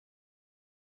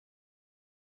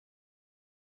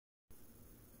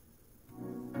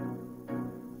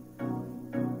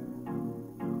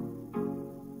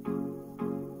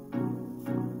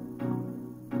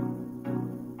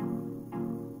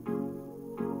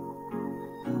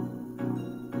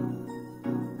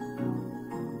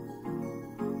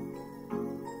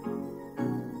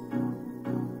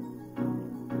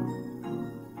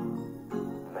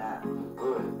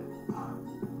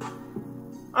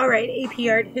Alright, AP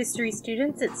Art History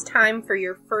students, it's time for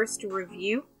your first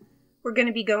review. We're going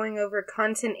to be going over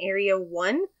Content Area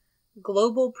 1,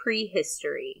 Global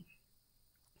Prehistory.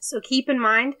 So keep in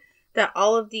mind that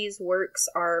all of these works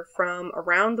are from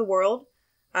around the world.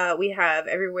 We have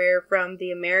everywhere from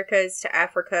the Americas to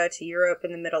Africa to Europe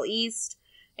and the Middle East.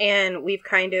 And we've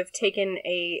kind of taken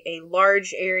a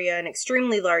large area, an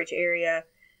extremely large area,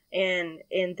 and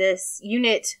in this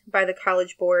unit by the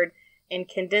College Board, and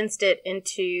condensed it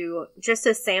into just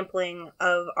a sampling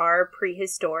of our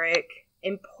prehistoric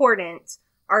important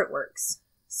artworks.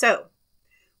 So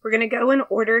we're going to go in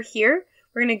order here.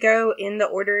 We're going to go in the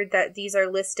order that these are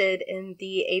listed in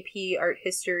the AP Art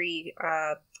History,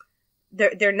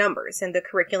 their numbers in the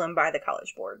curriculum by the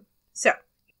College Board. So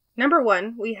number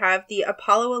 1, we have the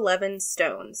Apollo 11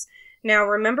 stones. Now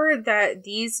remember that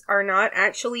these are not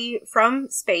actually from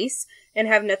space and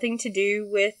have nothing to do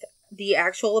with the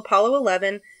actual Apollo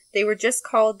 11. They were just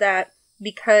called that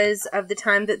because of the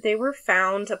time that they were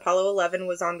found. Apollo 11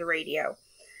 was on the radio.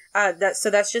 So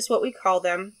that's just what we call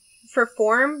them. For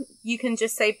form, you can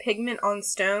just say pigment on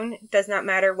stone. It does not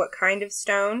matter what kind of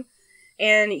stone.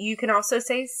 And you can also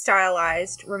say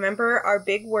stylized. Remember our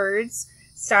big words,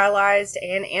 stylized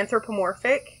and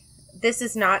anthropomorphic. This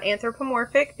is not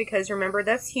anthropomorphic because remember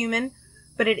that's human,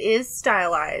 but it is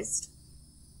stylized.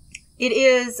 It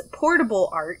is portable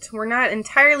art. We're not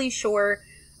entirely sure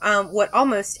what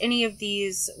almost any of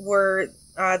these were,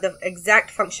 the exact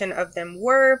function of them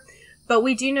were, but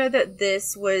we do know that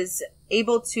this was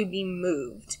able to be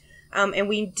moved. And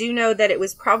we do know that it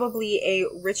was probably a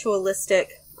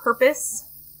ritualistic purpose.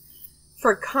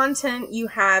 For content, you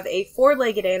have a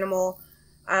 4-legged animal.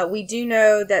 We do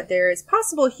know that there is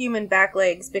possible human back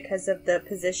legs because of the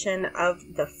position of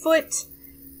the foot.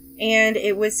 And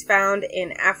it was found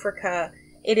in Africa.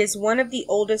 It is one of the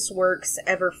oldest works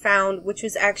ever found, which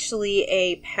was actually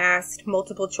a past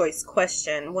multiple choice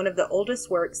question. One of the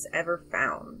oldest works ever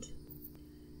found.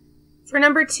 For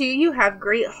number 2, you have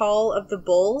Great Hall of the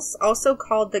Bulls, also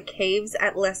called the Caves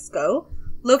at Lascaux,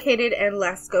 located in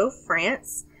Lascaux,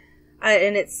 France.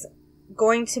 And it's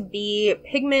going to be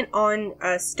pigment on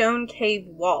a stone cave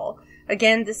wall.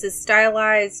 Again, this is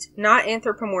stylized, not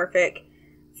anthropomorphic.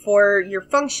 For your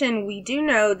function, we do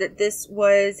know that this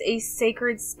was a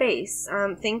sacred space.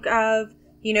 Think of,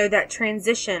 that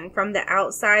transition from the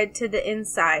outside to the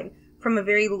inside, from a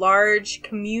very large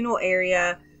communal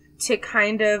area to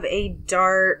kind of a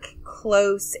dark,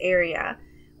 close area.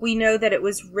 We know that it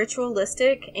was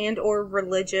ritualistic and or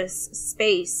religious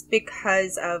space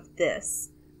because of this.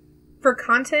 For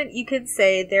content, you could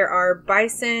say there are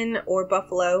bison or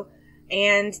buffalo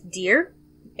and deer,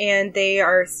 and they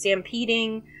are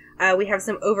stampeding. We have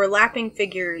some overlapping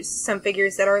figures, some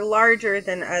figures that are larger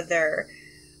than other.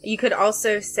 You could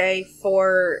also say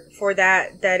for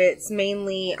that it's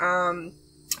mainly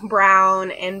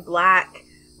brown and black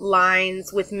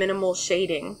lines with minimal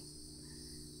shading.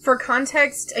 For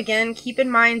context, again, keep in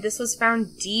mind this was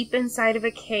found deep inside of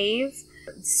a cave,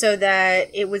 so that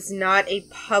it was not a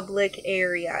public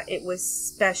area. It was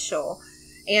special.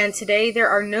 And today there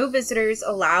are no visitors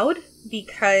allowed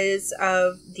because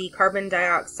of the carbon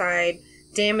dioxide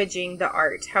damaging the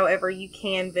art. However, you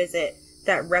can visit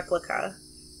that replica.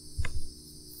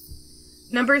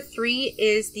 Number 3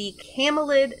 is the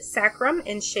camelid sacrum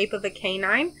in shape of a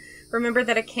canine. Remember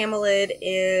that a camelid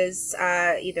is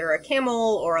either a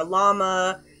camel or a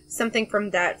llama, something from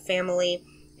that family.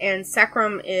 And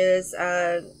sacrum is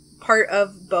a part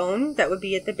of bone that would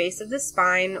be at the base of the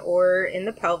spine or in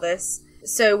the pelvis.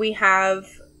 So we have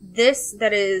this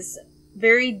that is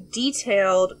very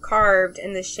detailed, carved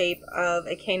in the shape of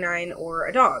a canine or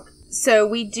a dog. So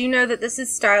we do know that this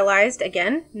is stylized,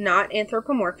 again, not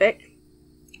anthropomorphic.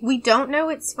 We don't know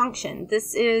its function.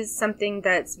 This is something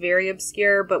that's very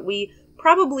obscure, but we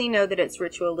probably know that it's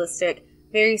ritualistic,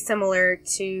 very similar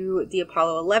to the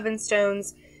Apollo 11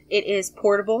 stones. It is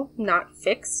portable, not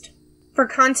fixed. For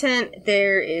content,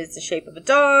 there is the shape of a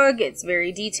dog. It's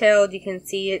very detailed. You can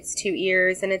see its 2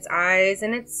 ears and its eyes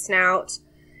and its snout.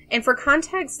 And for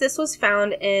context, this was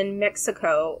found in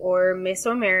Mexico or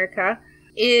Mesoamerica.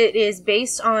 It is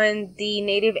based on the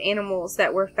native animals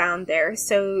that were found there.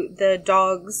 So the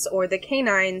dogs or the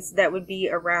canines that would be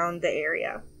around the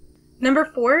area. Number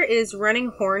 4 is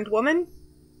Running Horned Woman.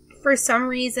 For some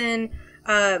reason,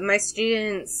 my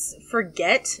students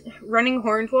forget Running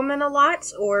Horned Woman a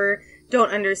lot or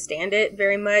don't understand it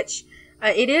very much.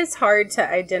 It is hard to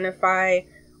identify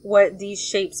what these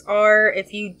shapes are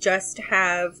if you just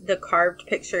have the carved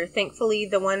picture. Thankfully,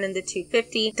 the one in the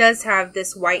 250 does have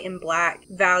this white and black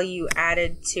value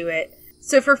added to it.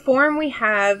 So for form, we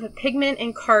have pigment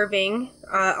and carving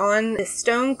on the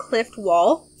stone cliffed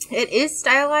wall. It is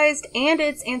stylized and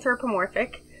it's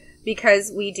anthropomorphic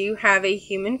because we do have a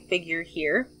human figure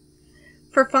here.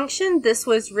 For function, this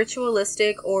was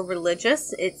ritualistic or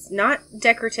religious. It's not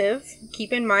decorative.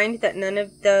 Keep in mind that none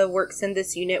of the works in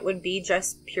this unit would be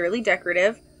just purely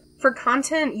decorative. For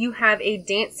content, you have a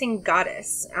dancing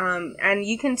goddess, and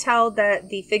you can tell that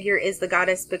the figure is the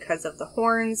goddess because of the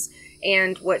horns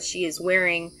and what she is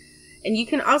wearing. And you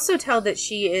can also tell that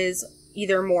she is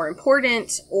either more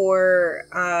important or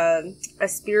a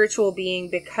spiritual being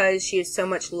because she is so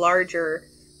much larger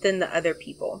than the other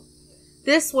people.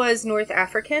 This was North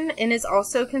African and is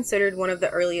also considered one of the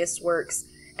earliest works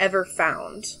ever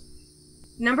found.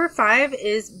 Number 5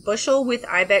 is bushel with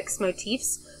ibex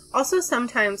motifs, also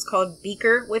sometimes called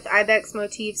beaker with ibex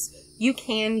motifs. You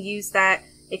can use that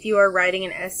if you are writing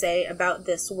an essay about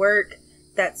this work.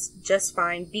 That's just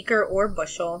fine, beaker or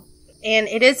bushel. And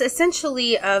it is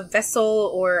essentially a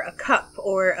vessel or a cup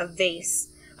or a vase.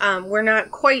 We're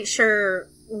not quite sure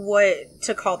what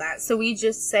to call that, so we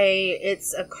just say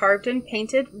it's a carved and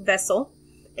painted vessel.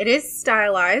 It is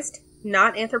stylized,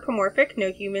 not anthropomorphic,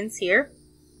 no humans here.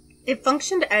 It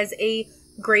functioned as a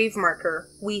grave marker,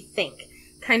 we think.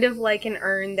 Kind of like an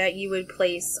urn that you would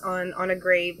place on a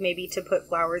grave, maybe to put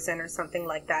flowers in or something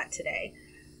like that today.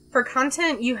 For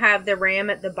content, you have the ram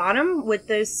at the bottom with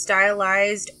those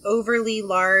stylized, overly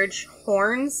large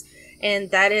horns, and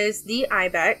that is the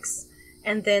ibex.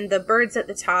 And then the birds at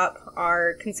the top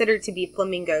are considered to be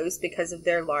flamingos because of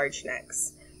their large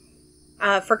necks.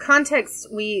 For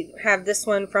context, we have this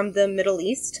one from the Middle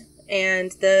East,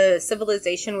 and the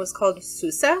civilization was called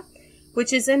Susa,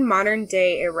 which is in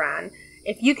modern-day Iran.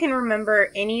 If you can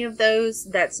remember any of those,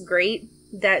 that's great.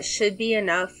 That should be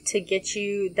enough to get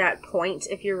you that point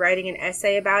if you're writing an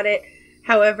essay about it.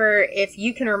 However, if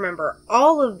you can remember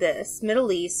all of this,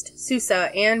 Middle East,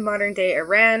 Susa, and modern-day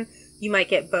Iran, you might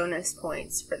get bonus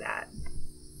points for that.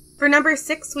 For number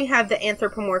 6, we have the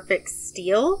anthropomorphic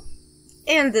stele.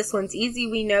 And this one's easy.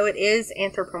 We know it is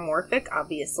anthropomorphic,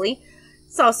 obviously.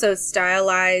 It's also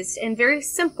stylized and very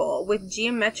simple with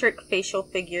geometric facial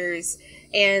figures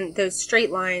and those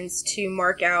straight lines to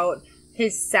mark out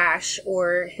his sash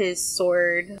or his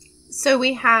sword. So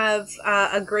we have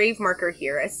a grave marker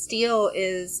here. A stele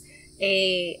is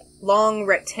a long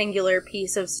rectangular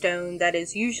piece of stone that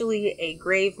is usually a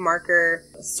grave marker,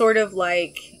 sort of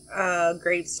like a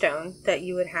gravestone that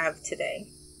you would have today.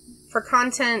 For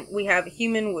content, we have a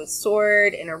human with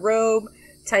sword and a robe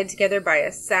tied together by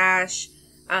a sash.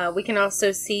 We can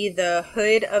also see the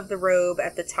hood of the robe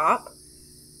at the top.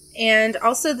 And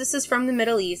also this is from the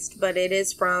Middle East, but it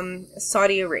is from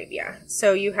Saudi Arabia.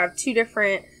 So you have two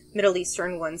different Middle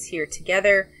Eastern ones here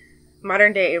together,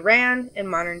 modern day Iran and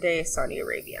modern day Saudi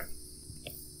Arabia.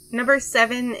 Number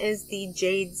 7 is the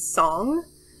Jade Song.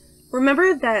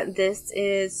 Remember that this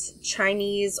is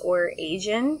Chinese or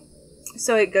Asian,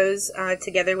 so it goes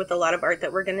together with a lot of art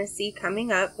that we're going to see coming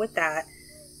up with that.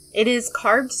 It is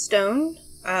carved stone.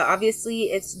 Obviously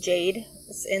it's jade,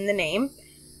 it's in the name.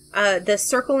 The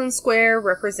circle and square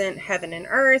represent heaven and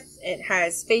earth. It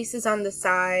has faces on the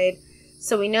side.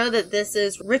 So we know that this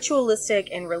is ritualistic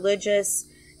and religious,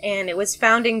 and it was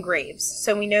found in graves.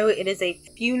 So we know it is a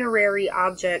funerary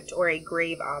object or a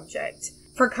grave object.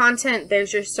 For content,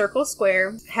 there's your circle,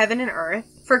 square, heaven and earth.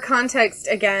 For context,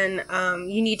 again,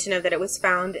 you need to know that it was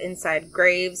found inside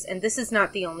graves, and this is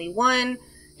not the only one.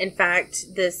 In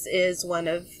fact, this is one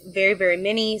of very, very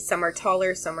many. Some are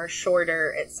taller, some are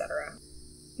shorter, etc.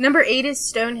 Number 8 is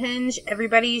Stonehenge.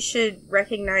 Everybody should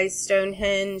recognize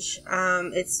Stonehenge.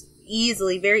 It's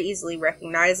very easily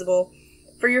recognizable.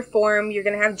 For your form, you're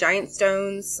going to have giant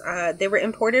stones. They were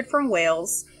imported from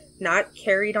Wales, not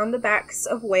carried on the backs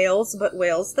of Wales, but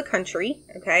Wales, the country,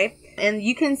 okay? And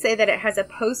you can say that it has a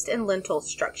post and lintel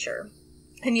structure.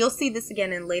 And you'll see this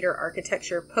again in later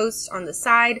architecture. Post on the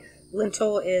side,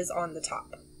 lintel is on the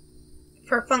top.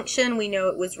 For function, we know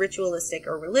it was ritualistic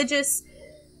or religious.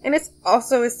 And it's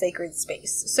also a sacred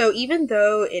space. So even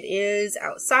though it is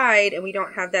outside and we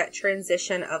don't have that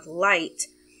transition of light,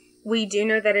 we do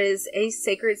know that it is a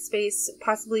sacred space,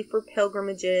 possibly for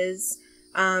pilgrimages,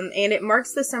 and it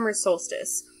marks the summer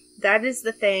solstice. That is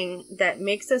the thing that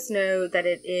makes us know that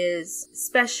it is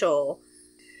special.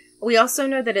 We also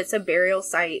know that it's a burial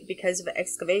site because of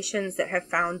excavations that have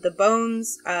found the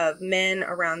bones of men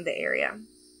around the area.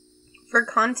 For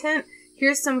content,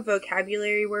 here's some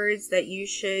vocabulary words that you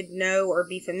should know or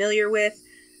be familiar with.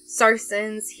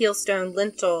 Sarsens, heelstone,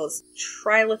 lintels,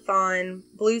 trilithon,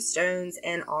 bluestones,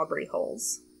 and aubrey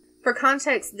holes. For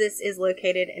context, this is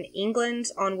located in England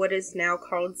on what is now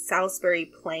called Salisbury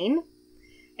Plain.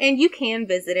 And you can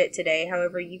visit it today,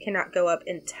 however, you cannot go up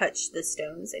and touch the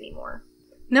stones anymore.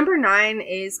 Number 9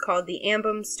 is called the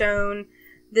Ambum Stone.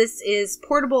 This is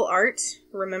portable art,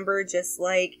 remember, just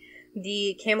like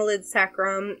the Camelid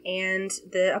Sacrum and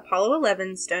the Apollo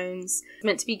 11 stones,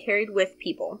 meant to be carried with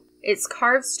people. It's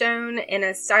carved stone and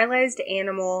a stylized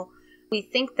animal. We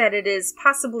think that it is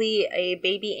possibly a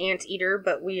baby anteater,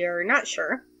 but we are not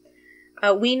sure.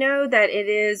 We know that it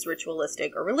is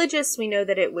ritualistic or religious. We know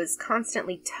that it was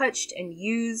constantly touched and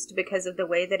used because of the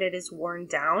way that it is worn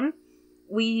down.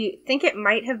 We think it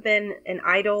might have been an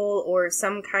idol or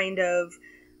some kind of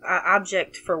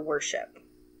object for worship.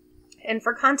 And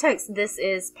for context, this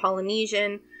is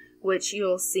Polynesian, which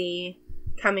you'll see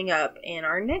coming up in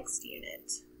our next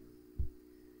unit.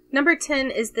 Number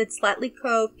 10 is the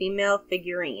Tlatliko female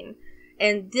figurine.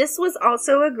 And this was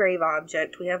also a grave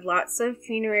object. We have lots of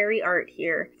funerary art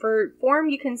here. For form,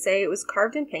 you can say it was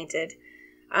carved and painted.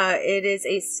 It is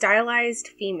a stylized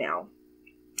female.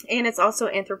 And it's also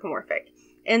anthropomorphic.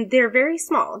 And they're very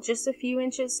small, just a few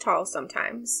inches tall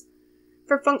sometimes.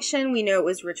 For function, we know it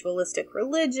was ritualistic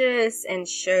religious and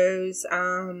shows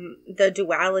the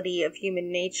duality of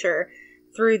human nature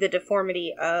through the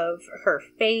deformity of her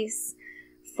face.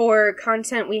 For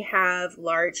content, we have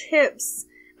large hips,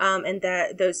 and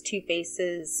that those two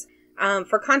faces.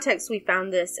 For context, we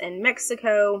found this in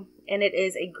Mexico, and it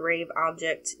is a grave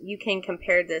object. You can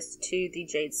compare this to the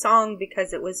jade song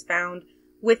because it was found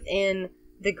within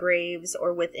the graves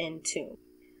or within tombs.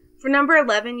 For number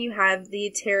 11, you have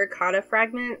the terracotta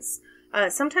fragments,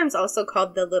 sometimes also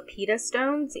called the lapita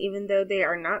stones, even though they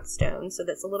are not stones, so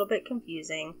that's a little bit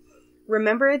confusing.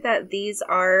 Remember that these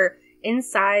are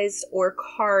incised or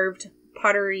carved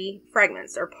pottery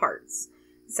fragments or parts.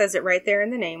 It says it right there in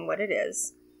the name what it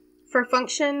is. For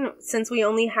function, since we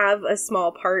only have a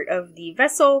small part of the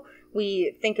vessel,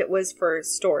 we think it was for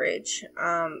storage,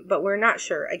 but we're not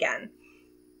sure again.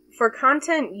 For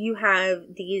content, you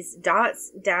have these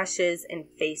dots, dashes, and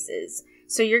faces.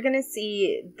 So you're going to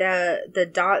see the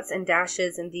dots and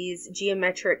dashes in these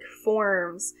geometric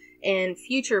forms in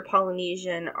future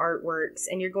Polynesian artworks,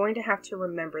 and you're going to have to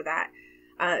remember that.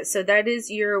 So that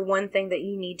is your one thing that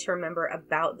you need to remember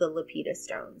about the lapita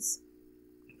stones.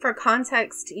 For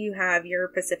context, you have your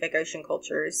Pacific Ocean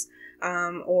cultures,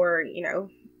 or,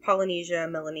 Polynesia,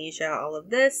 Melanesia, all of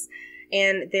this.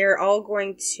 And they're all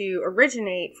going to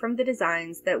originate from the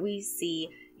designs that we see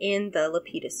in the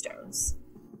lapita stones.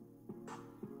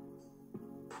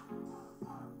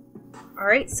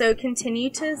 Alright, so continue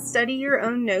to study your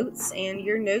own notes and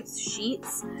your notes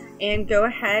sheets, and go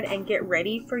ahead and get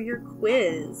ready for your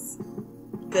quiz.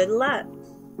 Good luck!